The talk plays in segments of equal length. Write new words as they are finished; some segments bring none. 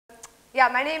Yeah,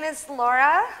 my name is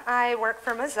Laura. I work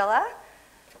for Mozilla.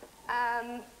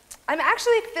 I'm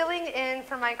actually filling in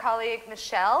for my colleague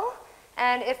Michelle,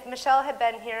 and if Michelle had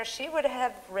been here, she would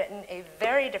have written a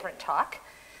very different talk,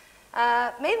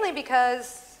 mainly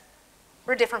because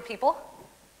we're different people,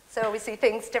 so we see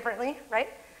things differently, right?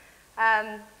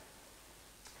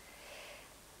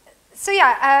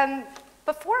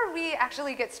 Before we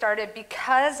actually get started,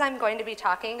 because I'm going to be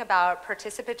talking about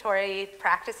participatory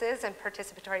practices and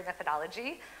participatory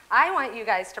methodology, I want you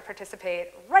guys to participate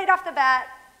right off the bat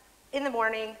in the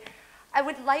morning. I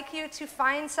would like you to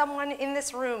find someone in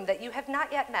this room that you have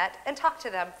not yet met and talk to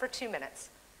them for 2 minutes.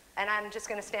 And I'm just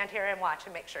going to stand here and watch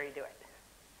and make sure you do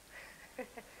it.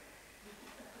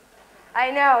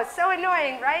 I know, it's so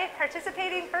annoying, right?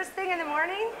 Participating first thing in the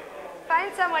morning?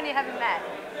 Find someone you haven't met.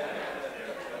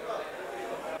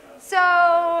 So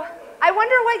I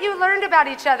wonder what you learned about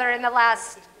each other in the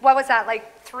last, what was that,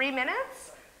 like 3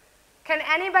 minutes? Can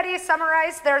anybody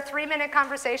summarize their 3-minute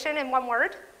conversation in one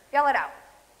word? Yell it out.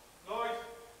 Noise.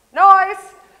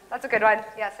 Noise. That's a good one.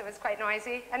 Yes, it was quite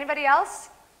noisy. Anybody else?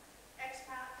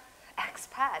 Expat.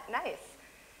 Expat, nice.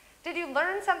 Did you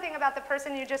learn something about the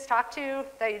person you just talked to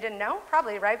that you didn't know?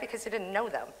 Probably, right? Because you didn't know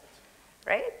them,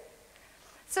 right?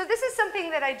 So this is something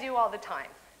that I do all the time.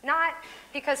 Not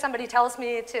because somebody tells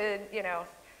me to,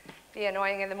 be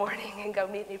annoying in the morning and go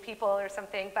meet new people or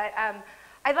something, but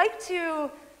I like to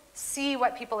see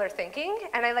what people are thinking,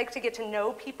 and I like to get to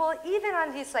know people, even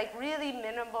on these really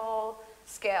minimal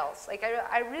scales.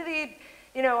 I really,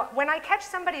 when I catch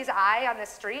somebody's eye on the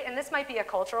street, and this might be a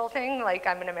cultural thing, like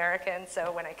I'm an American,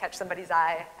 so when I catch somebody's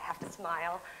eye, I have to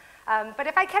smile. But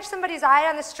if I catch somebody's eye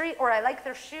on the street, or I like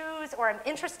their shoes, or I'm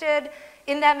interested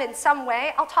in them in some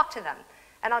way, I'll talk to them.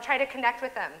 And I'll try to connect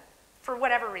with them for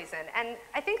whatever reason. And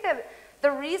I think that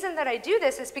the reason that I do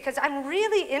this is because I'm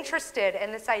really interested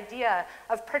in this idea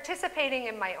of participating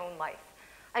in my own life.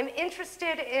 I'm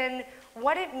interested in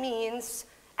what it means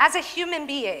as a human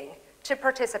being to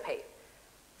participate.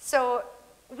 So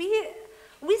we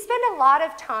spend a lot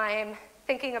of time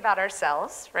thinking about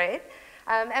ourselves, right?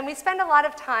 And we spend a lot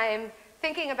of time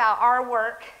thinking about our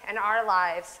work and our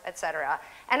lives, et cetera.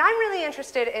 And I'm really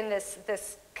interested in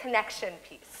this connection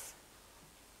piece.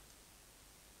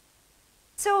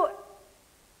 So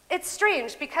it's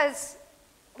strange because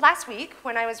last week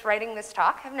when I was writing this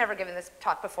talk, I've never given this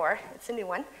talk before, it's a new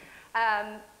one,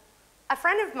 a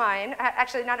friend of mine,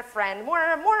 actually not a friend, more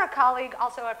a colleague,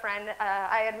 also a friend,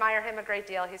 I admire him a great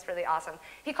deal, he's really awesome.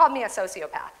 He called me a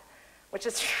sociopath, which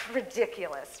is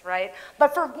ridiculous, right?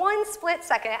 But for one split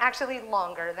second, actually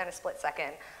longer than a split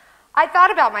second, I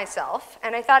thought about myself,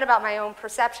 and I thought about my own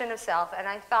perception of self, and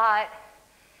I thought,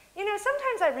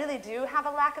 sometimes I really do have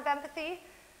a lack of empathy.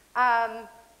 I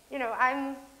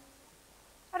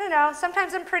don't know,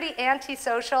 sometimes I'm pretty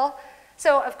antisocial.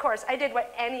 So, of course, I did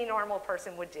what any normal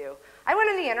person would do. I went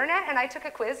on the internet and I took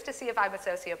a quiz to see if I'm a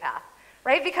sociopath,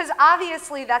 right? Because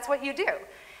obviously that's what you do.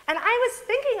 And I was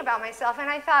thinking about myself and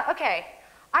I thought, okay,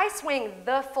 I swing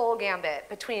the full gambit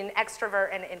between extrovert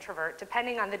and introvert,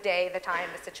 depending on the day, the time,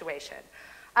 the situation.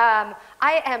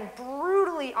 I am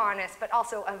brutally honest, but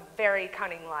also a very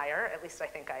cunning liar, at least I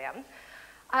think I am.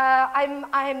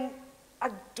 I'm a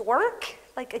dork,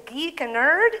 like a geek, a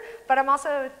nerd, but I'm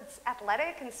also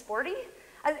athletic and sporty.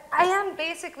 I am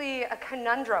basically a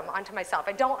conundrum unto myself.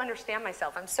 I don't understand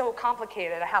myself. I'm so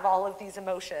complicated. I have all of these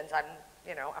emotions. I'm,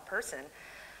 a person.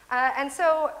 And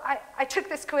so I took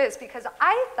this quiz because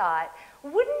I thought,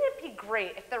 wouldn't it be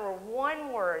great if there were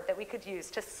one word that we could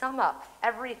use to sum up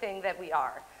everything that we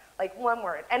are? Like one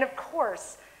word. And of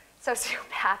course,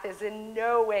 sociopath is in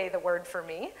no way the word for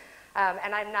me.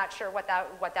 And I'm not sure what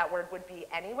that word would be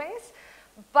anyways.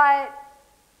 But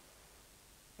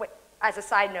as a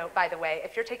side note, by the way,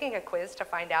 if you're taking a quiz to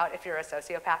find out if you're a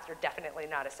sociopath, you're definitely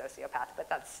not a sociopath. But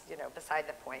that's, beside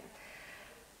the point.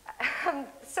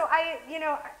 So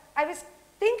I was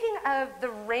thinking of the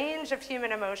range of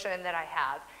human emotion that I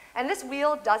have, and this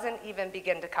wheel doesn't even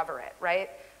begin to cover it,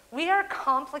 right? We are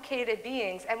complicated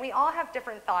beings, and we all have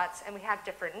different thoughts, and we have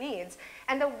different needs,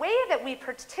 and the way that we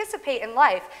participate in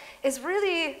life is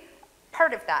really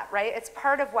part of that, right? It's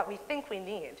part of what we think we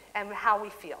need and how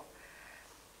we feel.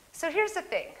 So here's the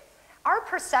thing. Our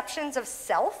perceptions of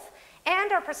self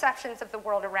and our perceptions of the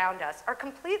world around us are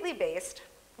completely based,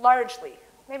 largely,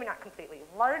 maybe not completely,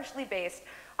 largely based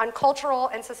on cultural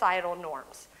and societal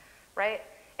norms, right?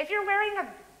 If you're wearing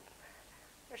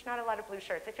there's not a lot of blue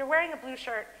shirts. If you're wearing a blue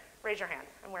shirt, raise your hand.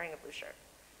 I'm wearing a blue shirt,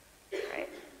 right?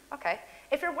 Okay.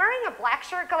 If you're wearing a black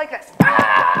shirt, go like this.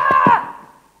 Ah!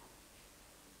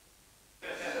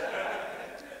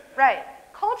 Right.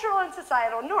 Cultural and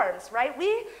societal norms, right?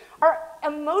 We are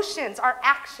emotions, our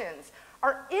actions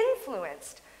are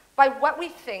influenced by what we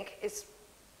think is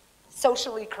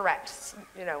socially correct,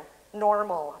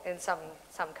 normal in some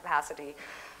capacity.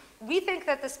 We think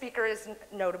that the speaker is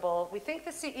notable. We think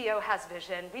the CEO has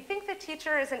vision. We think the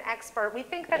teacher is an expert. We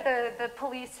think that the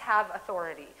police have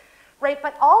authority, right?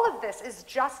 But all of this is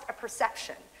just a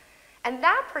perception. And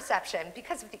that perception,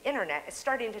 because of the internet, is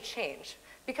starting to change.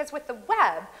 Because with the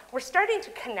web, we're starting to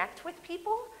connect with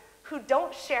people who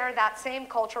don't share that same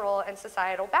cultural and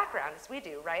societal background as we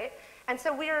do, right? And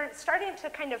so we're starting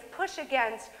to kind of push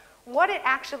against what it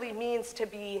actually means to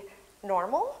be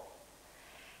normal.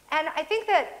 And I think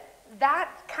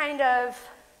that kind of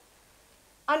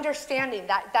understanding,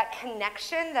 that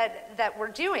connection that we're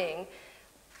doing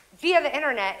via the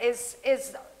internet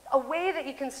is a way that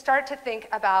you can start to think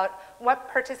about what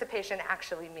participation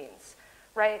actually means,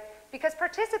 right? Because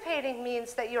participating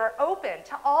means that you are open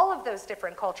to all of those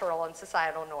different cultural and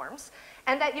societal norms,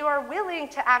 and that you are willing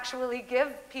to actually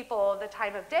give people the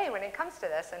time of day when it comes to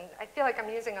this. And I feel like I'm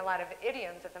using a lot of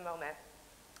idioms at the moment.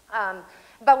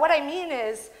 But what I mean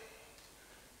is,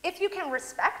 if you can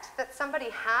respect that somebody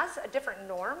has a different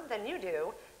norm than you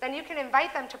do, then you can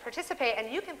invite them to participate, and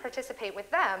you can participate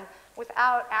with them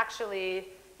without actually,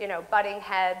 butting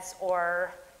heads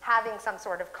or having some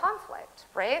sort of conflict,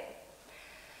 right?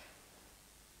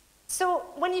 So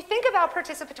when you think about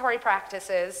participatory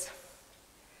practices,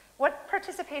 what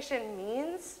participation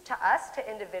means to us, to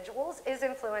individuals, is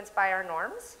influenced by our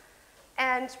norms,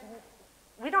 and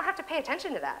we don't have to pay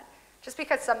attention to that. Just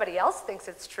because somebody else thinks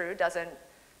it's true doesn't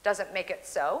make it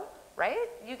so, right?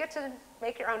 You get to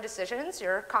make your own decisions,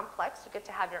 you're complex, you get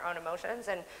to have your own emotions,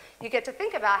 and you get to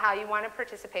think about how you want to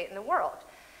participate in the world.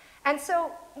 And so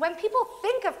when people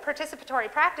think of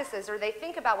participatory practices, or they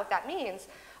think about what that means,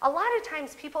 a lot of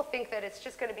times people think that it's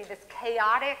just going to be this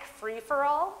chaotic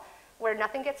free-for-all where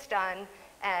nothing gets done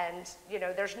and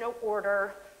there's no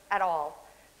order at all.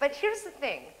 But here's the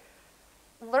thing.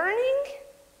 Learning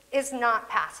is not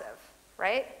passive,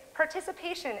 right?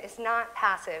 Participation is not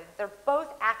passive. They're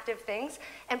both active things,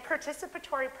 and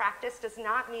participatory practice does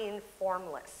not mean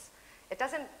formless.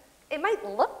 It might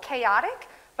look chaotic,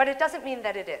 but it doesn't mean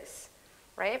that it is,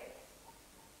 right?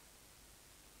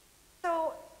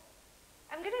 So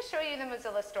I'm going to show you the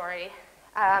Mozilla story.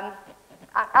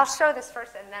 I'll show this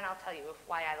first, and then I'll tell you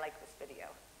why I like this video.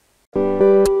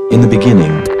 In the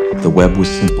beginning, the web was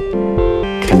simple,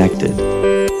 connected,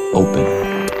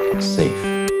 open, safe.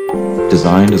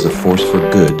 Designed as a force for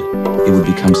good, it would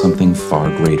become something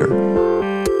far greater.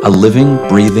 A living,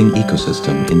 breathing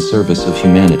ecosystem in service of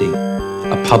humanity,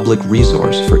 a public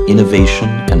resource for innovation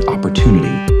and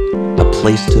opportunity, a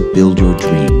place to build your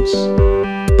dreams.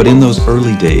 But in those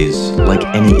early days, like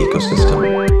any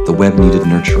ecosystem, the web needed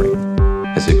nurturing.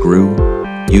 As it grew,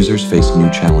 users faced new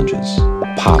challenges,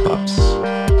 pop-ups,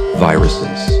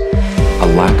 viruses, a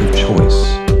lack of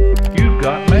choice,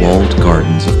 walled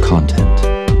gardens of content.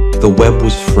 The web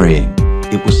was fraying,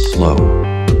 it was slow,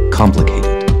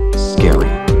 complicated, scary.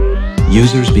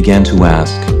 Users began to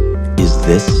ask, is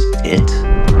this it?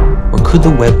 Or could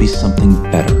the web be something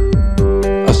better?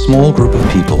 A small group of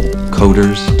people,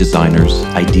 coders, designers,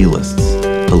 idealists,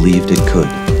 believed it could.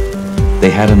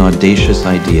 They had an audacious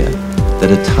idea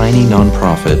that a tiny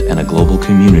nonprofit and a global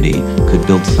community could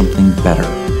build something better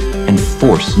and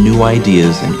force new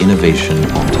ideas and innovation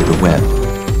onto the web.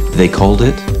 They called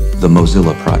it the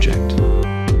Mozilla Project.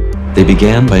 They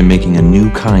began by making a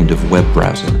new kind of web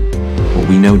browser, what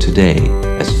we know today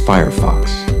as Firefox,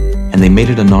 and they made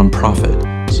it a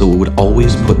non-profit so it would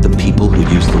always put the people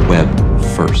who use the web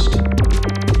first.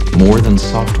 More than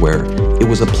software, it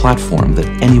was a platform that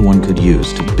anyone could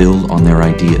use to build on their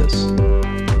ideas.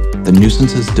 The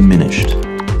nuisances diminished.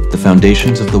 The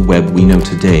foundations of the web we know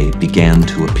today began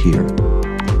to appear.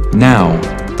 Now,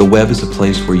 the web is a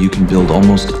place where you can build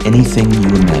almost anything you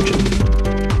imagine.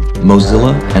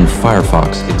 Mozilla and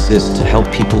Firefox exist to help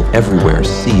people everywhere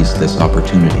seize this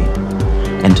opportunity,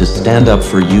 and to stand up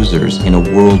for users in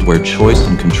a world where choice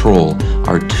and control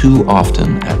are too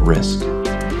often at risk.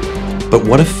 But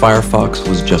what if Firefox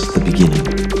was just the beginning?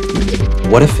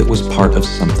 What if it was part of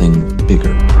something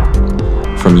bigger?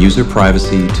 From user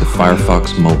privacy to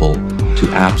Firefox Mobile to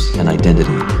apps and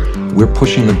identity, we're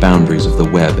pushing the boundaries of the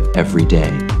web every day.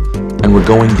 And we're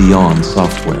going beyond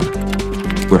software.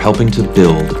 We're helping to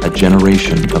build a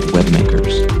generation of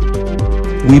webmakers.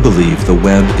 We believe the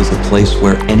web is a place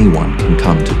where anyone can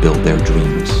come to build their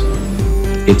dreams.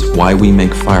 It's why we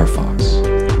make Firefox.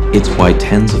 It's why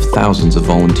tens of thousands of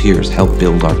volunteers help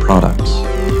build our products.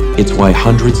 It's why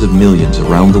hundreds of millions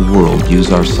around the world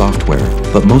use our software.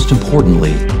 But most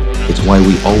importantly, it's why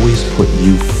we always put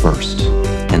you first.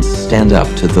 and stand up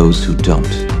to those who don't.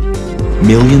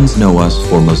 Millions know us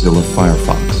for Mozilla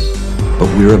Firefox, but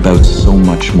we're about so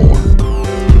much more.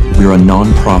 We're a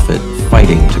non-profit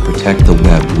fighting to protect the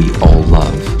web we all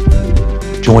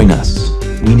love. Join us.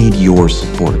 We need your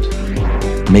support.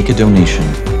 Make a donation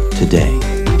today.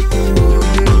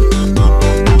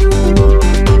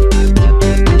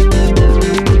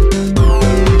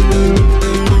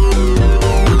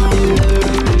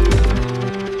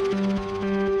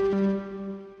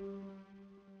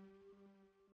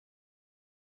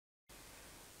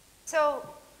 So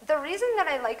the reason that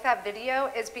I like that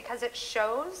video is because it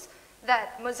shows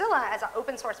that Mozilla as an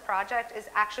open source project is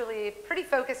actually pretty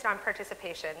focused on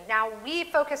participation. Now, we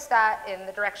focus that in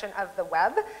the direction of the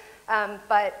web,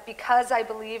 but because I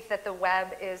believe that the web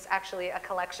is actually a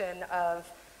collection of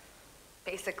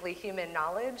basically human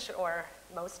knowledge, or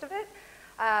most of it,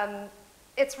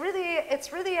 it's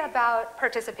really about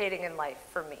participating in life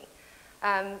for me.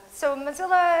 So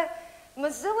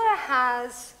Mozilla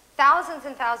has thousands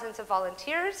and thousands of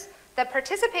volunteers that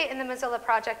participate in the Mozilla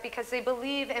project because they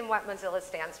believe in what Mozilla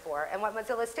stands for. And what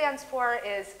Mozilla stands for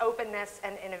is openness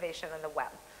and innovation on the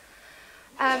web.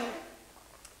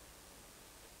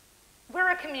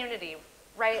 We're a community,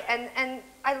 right? And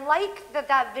I like that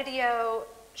that video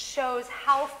shows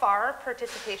how far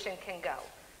participation can go.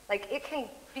 Like, it can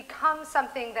become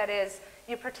something that is,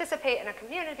 you participate in a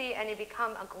community and you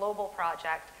become a global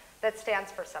project that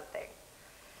stands for something.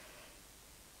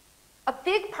 A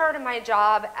big part of my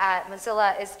job at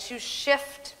Mozilla is to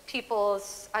shift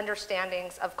people's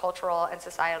understandings of cultural and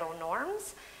societal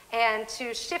norms and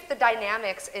to shift the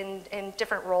dynamics in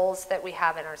different roles that we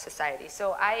have in our society.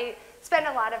 So I spend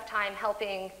a lot of time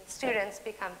helping students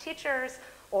become teachers,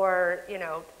 or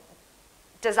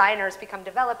designers become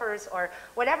developers, or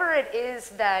whatever it is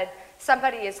that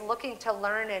somebody is looking to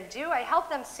learn and do. I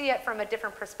help them see it from a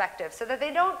different perspective so that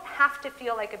they don't have to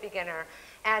feel like a beginner,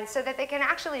 and so that they can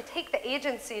actually take the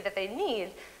agency that they need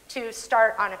to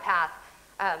start on a path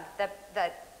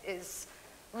that is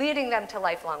leading them to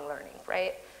lifelong learning,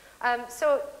 right?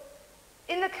 So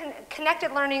in the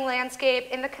connected learning landscape,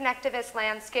 in the connectivist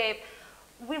landscape,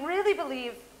 we really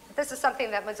believe, this is something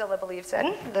that Mozilla believes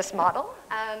in, this model.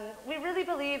 We really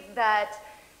believe that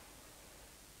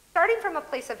starting from a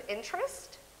place of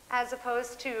interest, as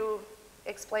opposed to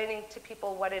explaining to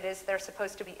people what it is they're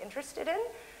supposed to be interested in,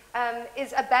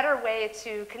 is a better way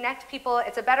to connect people.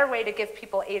 It's a better way to give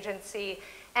people agency.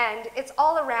 And it's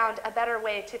all around a better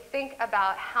way to think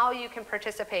about how you can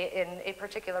participate in a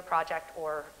particular project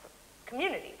or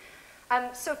community.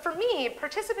 So for me,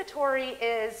 participatory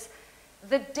is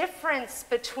the difference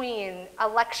between a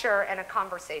lecture and a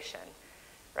conversation,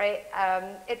 right?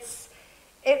 It's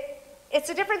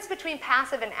a difference between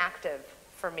passive and active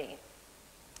for me.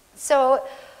 So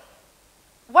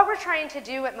what we're trying to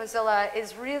do at Mozilla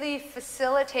is really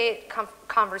facilitate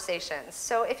conversations.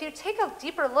 So if you take a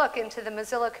deeper look into the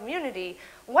Mozilla community,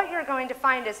 what you're going to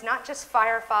find is not just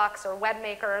Firefox or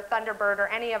WebMaker or Thunderbird or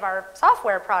any of our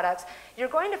software products. You're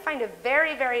going to find a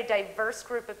very, very diverse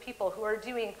group of people who are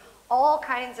doing all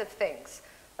kinds of things,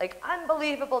 like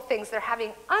unbelievable things. They're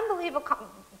having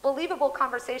unbelievable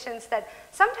conversations that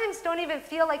sometimes don't even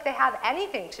feel like they have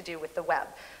anything to do with the web.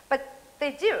 But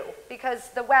they do,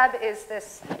 because the web is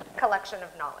this collection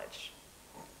of knowledge.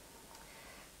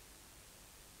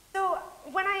 So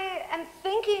when I am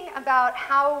thinking about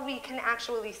how we can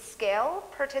actually scale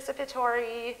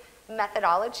participatory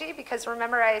methodology, because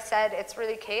remember I said it's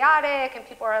really chaotic and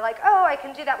people are like, oh, I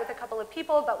can do that with a couple of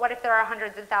people, but what if there are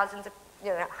hundreds and thousands of,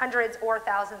 hundreds or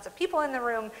thousands of people in the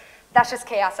room? That's just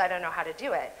chaos, I don't know how to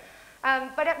do it.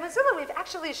 But at Mozilla, we've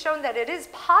actually shown that it is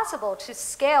possible to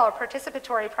scale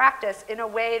participatory practice in a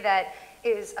way that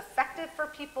is effective for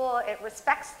people. It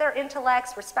respects their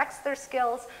intellects, respects their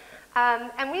skills.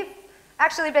 And we've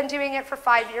actually been doing it for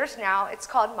 5 years now. It's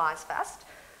called MozFest.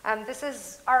 This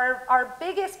is our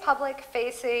biggest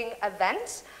public-facing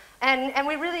event, and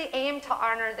we really aim to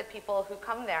honor the people who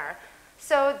come there.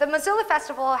 So the Mozilla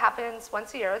Festival happens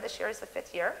once a year. This year is the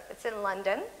 5th year. It's in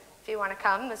London. If you want to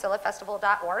come,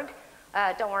 mozillafestival.org.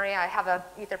 Don't worry, I have an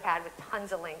Etherpad with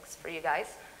tons of links for you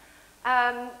guys.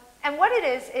 And what it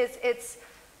is it's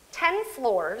 10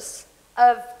 floors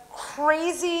of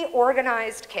crazy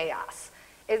organized chaos.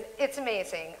 It's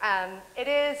amazing. It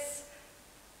is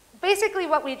basically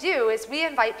what we do is we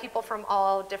invite people from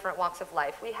all different walks of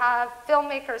life. We have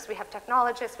filmmakers, we have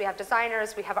technologists, we have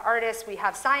designers, we have artists, we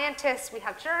have scientists, we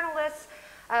have journalists.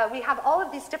 We have all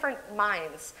of these different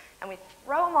minds, and we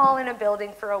throw them all in a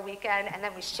building for a weekend, and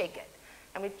then we shake it.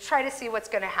 And we try to see what's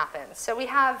going to happen. So we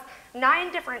have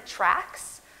 9 different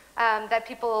tracks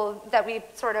that we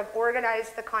sort of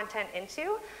organize the content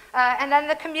into. And then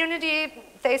the community,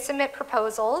 they submit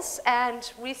proposals,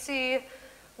 and we see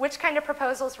which kind of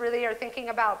proposals really are thinking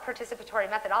about participatory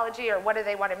methodology or what do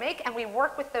they want to make, and we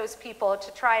work with those people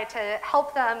to try to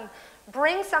help them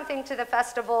bring something to the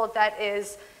festival that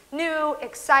is new,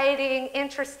 exciting,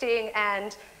 interesting,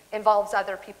 and involves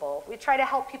other people. We try to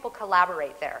help people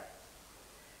collaborate there.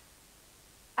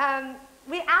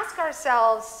 We ask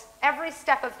ourselves every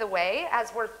step of the way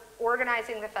as we're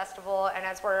organizing the festival and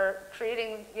as we're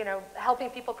creating, helping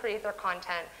people create their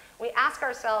content, we ask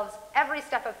ourselves every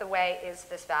step of the way, is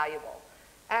this valuable?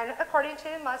 And according to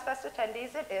MozFest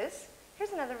attendees, it is.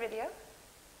 Here's another video.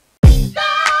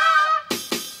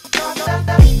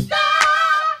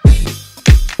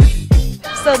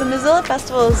 So the Mozilla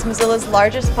Festival is Mozilla's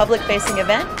largest public-facing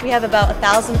event. We have about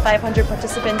 1,500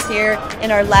 participants here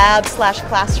in our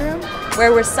lab/classroom,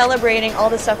 where we're celebrating all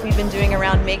the stuff we've been doing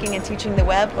around making and teaching the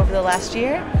web over the last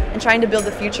year and trying to build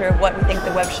the future of what we think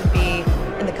the web should be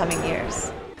in the coming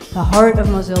years. The heart of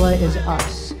Mozilla is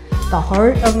us. The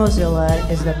heart of Mozilla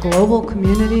is the global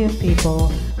community of people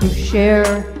who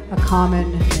share a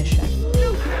common mission.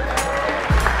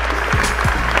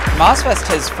 MozFest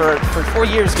has, for 4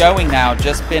 years going now,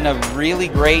 just been a really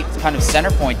great kind of center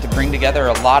point to bring together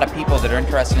a lot of people that are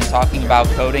interested in talking about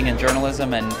coding and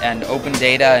journalism and open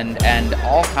data and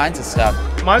all kinds of stuff.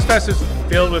 MozFest is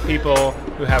filled with people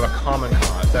who have a common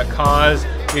cause. That cause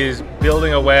is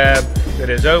building a web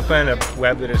that is open, a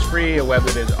web that is free, a web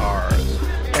that is ours.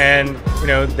 And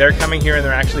they're coming here and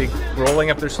they're actually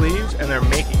rolling up their sleeves and they're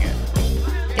making it.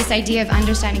 This idea of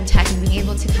understanding tech and being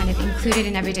able to kind of include it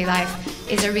in everyday life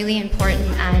is a really important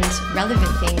and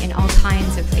relevant thing in all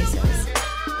kinds of places.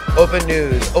 Open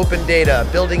news, open data,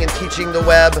 building and teaching the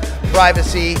web,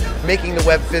 privacy, making the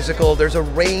web physical. There's a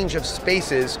range of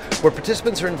spaces where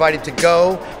participants are invited to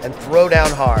go and throw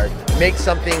down hard. Make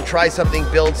something, try something,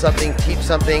 build something, teach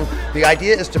something. The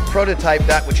idea is to prototype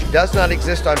that which does not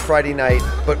exist on Friday night,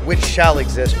 but which shall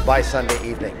exist by Sunday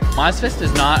evening. MozFest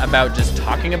is not about just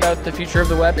talking about the future of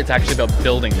the web, it's actually about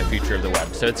building the future of the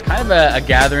web. So it's kind of a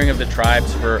gathering of the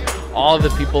tribes for all of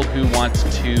the people who want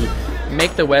to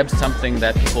make the web something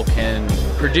that people can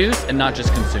produce and not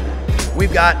just consume.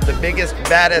 We've got the biggest,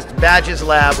 baddest badges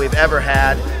lab we've ever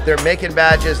had. They're making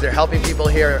badges, they're helping people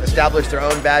here establish their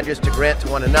own badges to grant to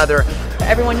one another.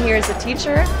 Everyone here is a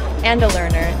teacher and a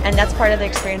learner, and that's part of the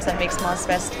experience that makes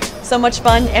MozFest so much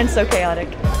fun and so chaotic.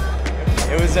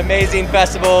 It was an amazing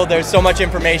festival. There's so much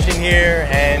information here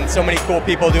and so many cool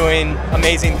people doing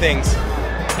amazing things.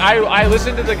 I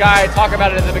listened to the guy talk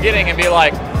about it in the beginning and be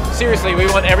like, seriously, we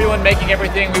want everyone making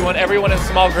everything, we want everyone in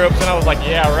small groups, and I was like,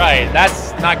 yeah, right,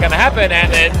 that's not going to happen,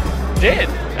 and it did.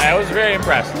 I was very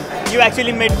impressed. You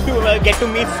actually get to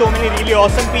meet so many really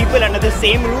awesome people under the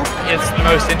same roof. It's the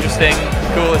most interesting,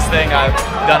 coolest thing I've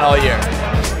done all year.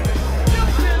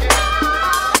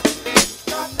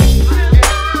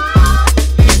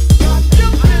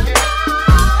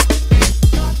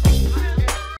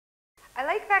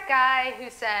 Guy who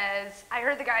says, I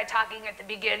heard the guy talking at the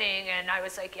beginning and I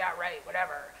was like, yeah, right,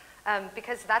 whatever.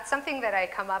 Because that's something that I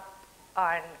come up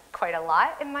on quite a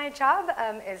lot in my job,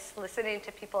 is listening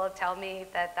to people tell me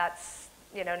that that's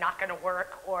not going to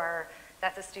work, or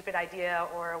that's a stupid idea,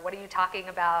 or what are you talking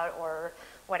about, or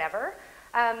whatever.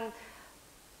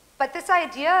 But this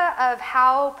idea of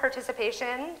how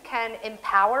participation can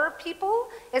empower people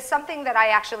is something that I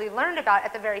actually learned about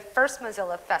at the very first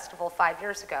Mozilla Festival 5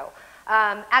 years ago.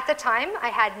 At the time, I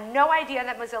had no idea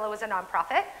that Mozilla was a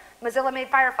nonprofit. Mozilla made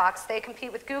Firefox. They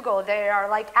compete with Google. They are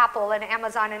like Apple and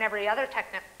Amazon and every other tech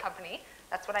company.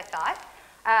 That's what I thought.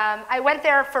 I went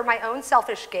there for my own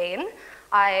selfish gain.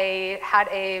 I had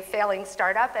a failing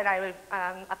startup, and I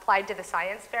applied to the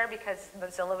science fair because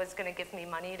Mozilla was going to give me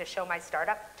money to show my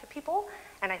startup to people,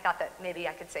 and I thought that maybe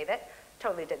I could save it.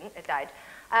 Totally didn't. It died.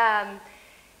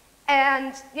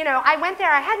 And I went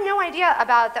there, I had no idea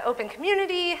about the open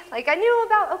community. Like, I knew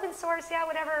about open source, yeah,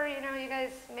 whatever, you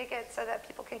guys make it so that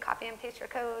people can copy and paste your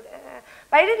code.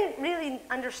 But I didn't really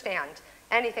understand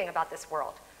anything about this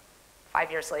world.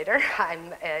 5 years later,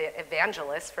 I'm an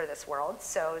evangelist for this world,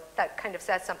 so that kind of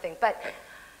says something. But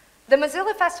the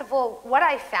Mozilla Festival, what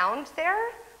I found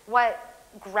there, what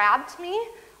grabbed me,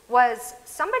 was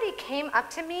somebody came up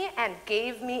to me and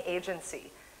gave me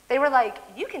agency. They were like,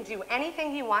 you can do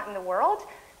anything you want in the world.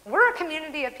 We're a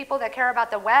community of people that care about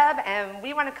the web, and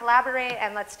we want to collaborate,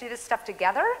 and let's do this stuff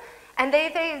together. And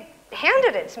they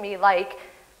handed it to me like,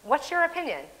 what's your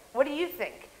opinion? What do you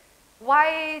think?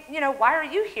 Why are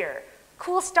you here?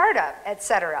 Cool startup,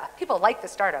 etc. People like the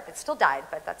startup. It still died,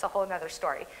 but that's a whole other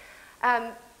story.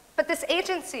 But But this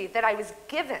agency that I was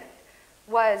given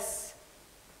was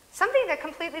something that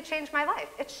completely changed my life.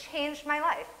 It changed my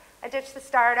life. I ditched the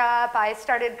startup. I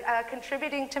started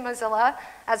contributing to Mozilla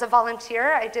as a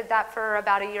volunteer. I did that for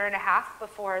about 1.5 years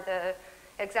before the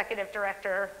executive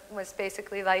director was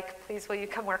basically like, please, will you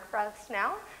come work for us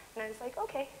now? And I was like,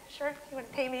 okay, sure. If you want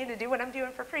to pay me to do what I'm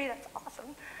doing for free, that's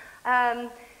awesome.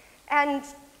 And,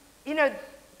 you know,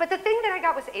 but the thing that I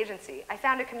got was agency. I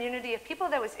found a community of people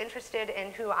that was interested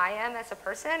in who I am as a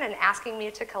person and asking me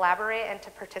to collaborate and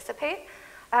to participate.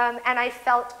 And I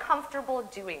felt comfortable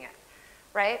doing it,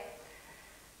 right?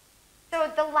 So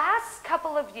the last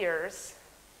couple of years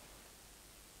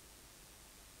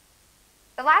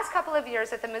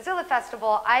at the Mozilla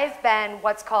Festival, I've been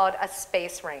what's called a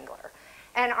space wrangler.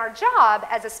 And our job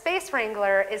as a space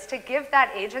wrangler is to give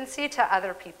that agency to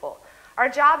other people. Our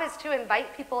job is to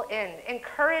invite people in,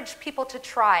 encourage people to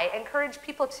try, encourage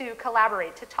people to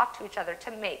collaborate, to talk to each other,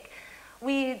 to make.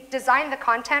 We design the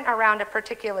content around a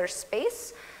particular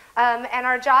space, and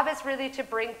our job is really to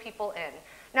bring people in.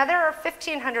 Now, there are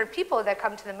 1,500 people that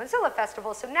come to the Mozilla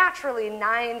Festival, so naturally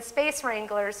 9 space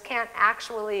wranglers can't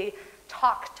actually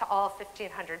talk to all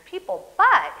 1,500 people,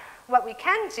 but what we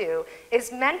can do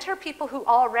is mentor people who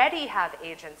already have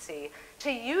agency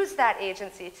to use that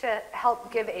agency to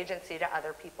help give agency to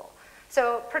other people.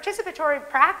 So participatory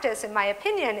practice, in my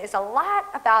opinion, is a lot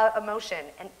about emotion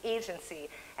and agency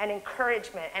and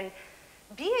encouragement and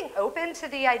being open to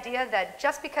the idea that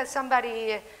just because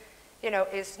somebody, you know,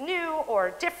 is new or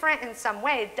different in some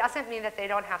way doesn't mean that they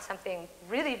don't have something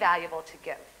really valuable to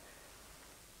give.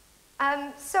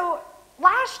 So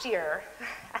last year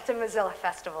at the Mozilla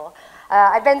Festival,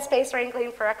 I've been space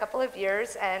wrangling for a couple of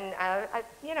years, and I,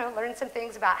 you know, learned some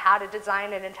things about how to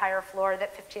design an entire floor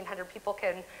that 1,500 people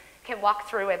can walk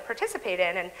through and participate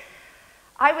in. And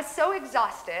I was so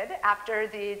exhausted after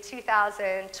the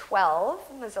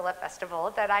 2012 Mozilla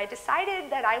Festival that I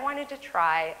decided that I wanted to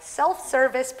try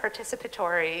self-service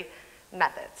participatory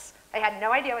methods. I had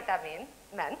no idea what that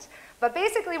meant, but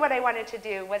basically what I wanted to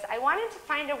do was I wanted to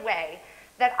find a way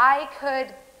that I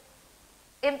could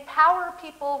empower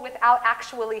people without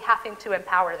actually having to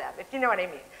empower them, if you know what I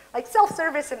mean. Like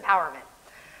self-service empowerment.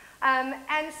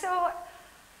 And so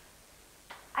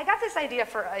I got this idea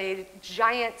for a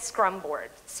giant Scrum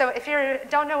board. So if you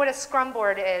don't know what a Scrum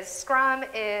board is, Scrum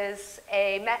is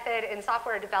a method in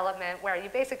software development where you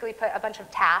basically put a bunch of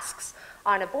tasks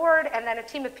on a board and then a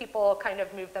team of people kind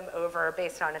of move them over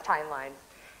based on a timeline.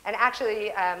 And actually,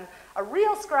 a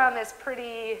real Scrum is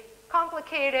pretty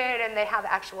complicated, and they have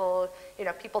actual, you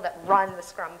know, people that run the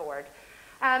Scrum board.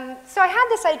 So I had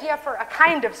this idea for a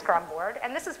kind of Scrum board,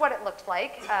 and this is what it looked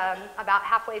like about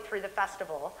halfway through the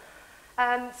festival.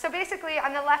 So basically,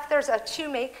 on the left, there's a to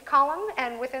make column,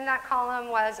 and within that column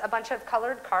was a bunch of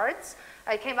colored cards.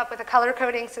 I came up with a color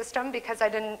coding system because I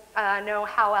didn't know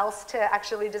how else to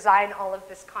actually design all of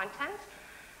this content.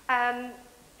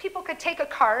 People could take a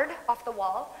card off the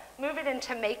wall, move it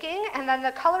into making, and then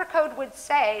the color code would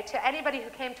say to anybody who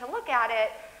came to look at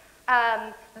it,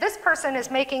 this person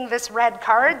is making this red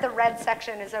card, the red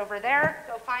section is over there,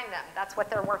 go find them, that's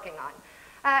what they're working on.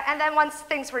 And then once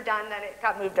things were done, then it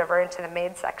got moved over into the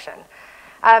made section.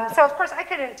 So of course I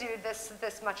couldn't do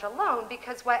this much alone,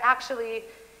 because what actually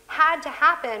had to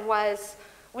happen was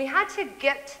we had to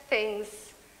get things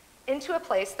into a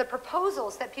place, the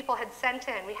proposals that people had sent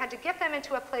in, we had to get them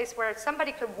into a place where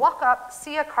somebody could walk up,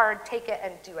 see a card, take it,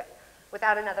 and do it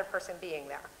without another person being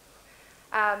there.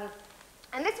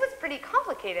 And this was pretty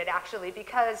complicated, actually,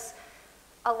 because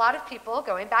a lot of people,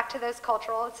 going back to those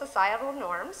cultural and societal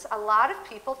norms, a lot of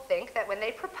people think that when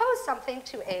they propose something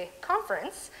to a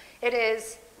conference, it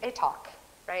is a talk,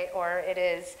 right? Or it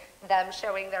is them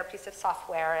showing their piece of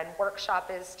software, and workshop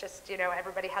is just, you know,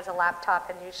 everybody has a laptop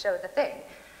and you show the thing.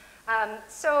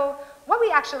 So what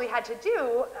we actually had to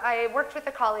do, I worked with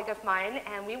a colleague of mine,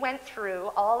 and we went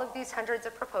through all of these hundreds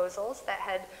of proposals that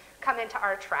had come into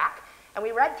our track, and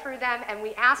we read through them, and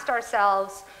we asked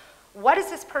ourselves, what does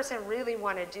this person really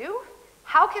want to do?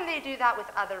 How can they do that with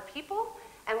other people?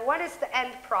 And what is the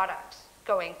end product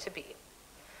going to be?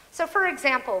 So for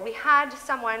example, we had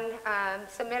someone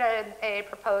submit a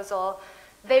proposal.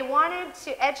 They wanted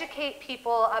to educate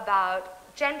people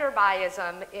about gender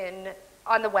biasm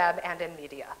on the web and in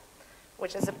media,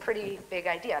 which is a pretty big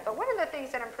idea. But one of the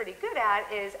things that I'm pretty good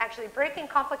at is actually breaking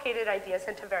complicated ideas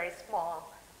into very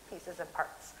small pieces and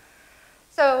parts.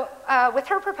 So with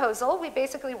her proposal, we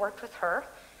basically worked with her,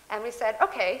 and we said,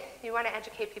 okay, you want to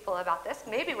educate people about this,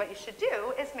 maybe what you should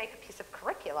do is make a piece of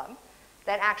curriculum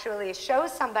that actually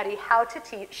shows somebody how to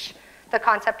teach the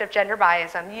concept of gender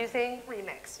biasm using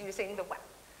Remix, using the web.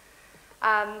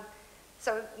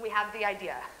 So we have the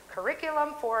idea,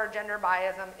 curriculum for gender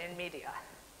biasm in media.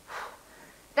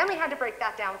 Then we had to break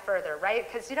that down further, right?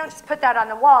 Because you don't just put that on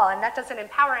the wall, and that doesn't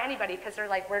empower anybody because they're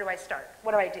like, where do I start?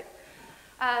 What do I do?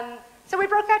 So we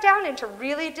broke that down into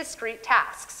really discrete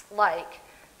tasks, like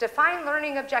define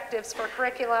learning objectives for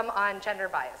curriculum on gender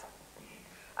biasm.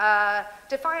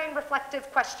 Define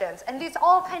reflective questions, and these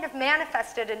all kind of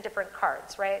manifested in different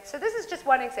cards, right? So this is just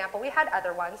one example. We had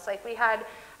other ones, like we had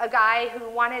a guy who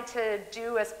wanted to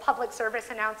do a public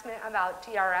service announcement about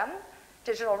DRM,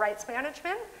 digital rights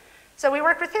management. So we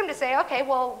worked with him to say, okay,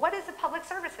 well, what is a public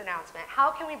service announcement? How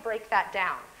can we break that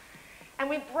down? And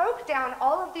we broke down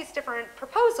all of these different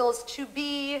proposals to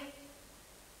be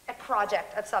a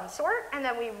project of some sort, and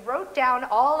then we wrote down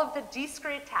all of the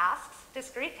discrete tasks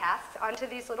onto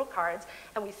these little cards,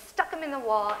 and we stuck them in the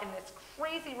wall in this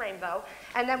crazy rainbow,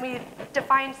 and then we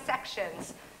defined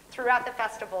sections throughout the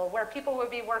festival where people would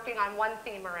be working on one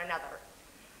theme or another.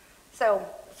 So,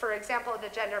 for example, the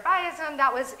gender biasm,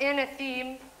 that was in a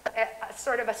theme,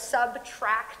 sort of a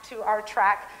sub-track to our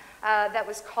track that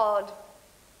was called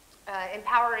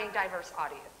empowering diverse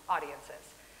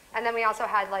audiences. And then we also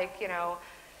had, like, you know,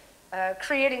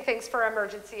 creating things for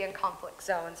emergency and conflict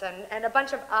zones and a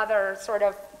bunch of other sort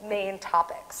of main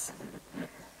topics.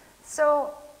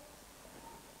 So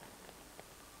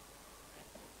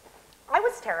I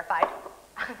was terrified.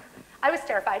 I was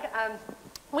terrified.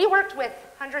 We worked with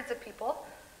hundreds of people.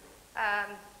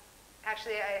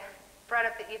 Actually, I brought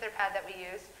up the Etherpad that we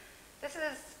used. This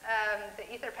is the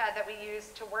Etherpad that we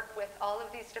used to work with all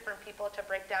of these different people to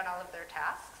break down all of their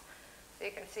tasks. So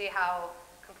you can see how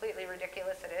completely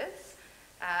ridiculous it is.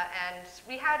 And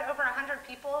we had over 100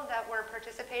 people that were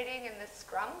participating in this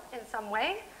scrum in some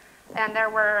way. And there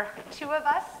were 2 of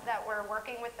us that were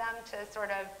working with them to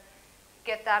sort of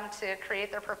get them to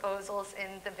create their proposals in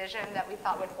the vision that we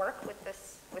thought would work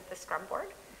with the scrum board.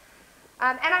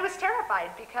 And I was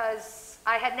terrified because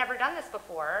I had never done this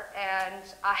before, and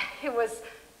I was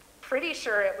pretty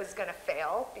sure it was going to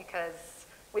fail because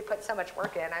we put so much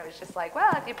work in. I was just like,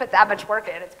 well, if you put that much work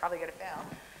in, it's probably going to fail.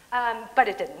 But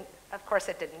it didn't. Of course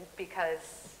it didn't,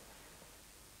 because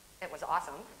it was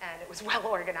awesome and it was well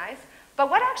organized.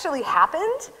 But what actually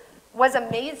happened was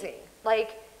amazing.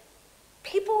 Like,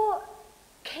 people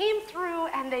came through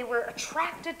and they were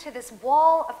attracted to this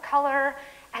wall of color,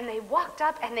 and they walked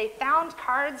up and they found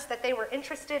cards that they were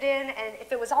interested in, and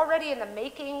if it was already in the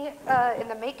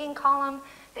making column,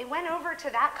 they went over to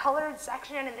that colored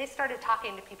section and they started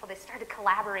talking to people. They started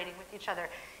collaborating with each other.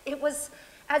 It was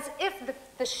as if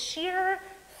the sheer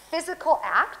physical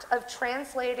act of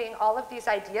translating all of these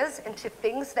ideas into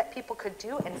things that people could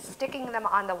do and sticking them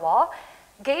on the wall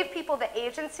gave people the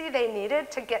agency they needed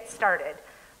to get started,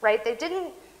 right? They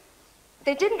didn't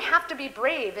have to be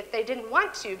brave if they didn't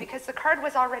want to, because the card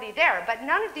was already there. But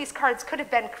none of these cards could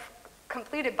have been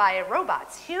completed by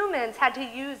robots. Humans had to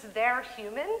use their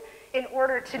human in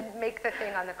order to make the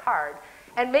thing on the card.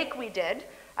 And we did.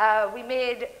 We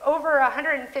made over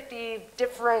 150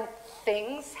 different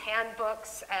things,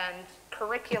 handbooks and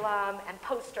curriculum and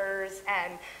posters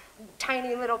and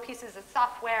tiny little pieces of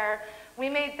software. We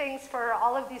made things for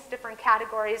all of these different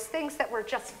categories, things that were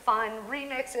just fun,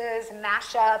 remixes,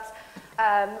 mashups.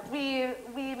 We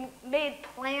made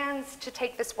plans to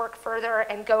take this work further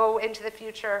and go into the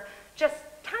future, just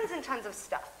tons and tons of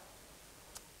stuff.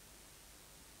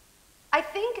 I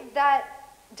think that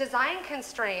design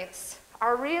constraints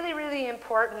are really, really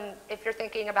important if you're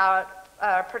thinking about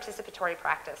participatory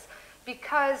practice,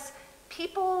 because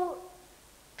people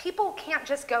can't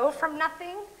just go from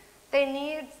nothing. They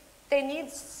need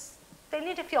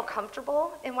to feel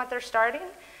comfortable in what they're starting.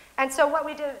 And so what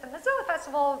we did at the Mozilla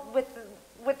Festival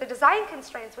with the design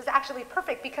constraints was actually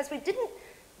perfect, because we didn't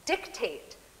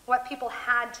dictate what people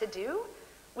had to do.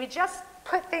 We just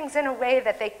put things in a way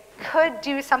that they could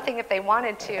do something if they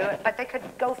wanted to, but they could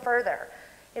go further.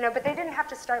 You know, but they didn't have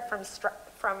to start from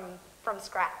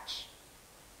scratch.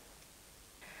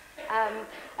 I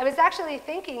was actually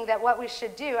thinking that what we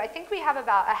should do, I think we have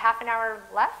about a half an hour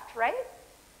left, right?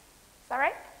 Is that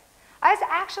right? I was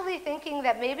actually thinking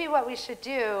that maybe what we should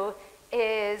do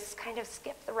is kind of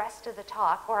skip the rest of the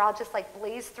talk, or I'll just like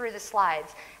blaze through the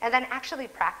slides, and then actually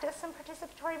practice some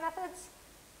participatory methods,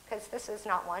 because this is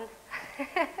not one.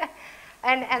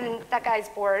 and that guy's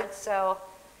bored, so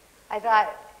I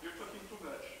thought, you're talking too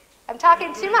much. I'm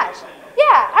talking too much.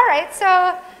 Yeah, all right,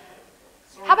 so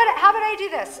how about I do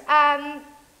this?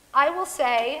 I will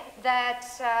say that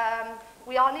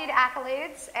we all need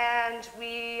accolades, and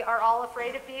we are all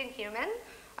afraid of being human,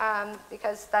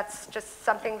 because that's just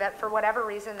something that, for whatever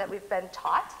reason, that we've been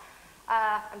taught.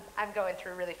 I'm going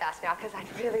through really fast now because I'd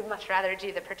really much rather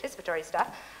do the participatory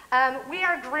stuff. We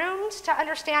are groomed to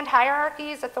understand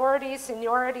hierarchies, authorities,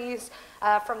 seniorities.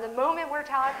 From the moment we're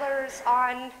toddlers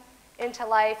on into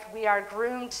life, we are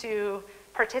groomed to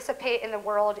participate in the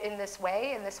world in this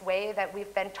way that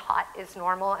we've been taught is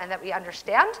normal and that we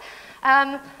understand.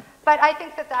 But I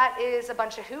think that that is a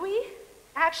bunch of hooey,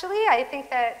 actually. I think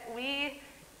that we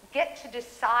get to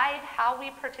decide how we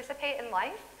participate in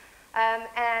life,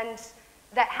 and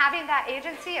that having that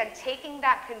agency and taking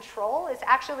that control is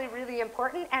actually really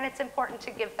important, and it's important to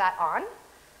give that on.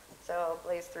 So I'll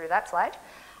blaze through that slide.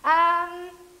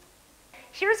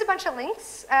 Here's a bunch of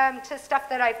links to stuff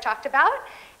that I've talked about,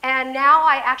 and now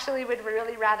I actually would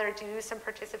really rather do some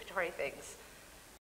participatory things.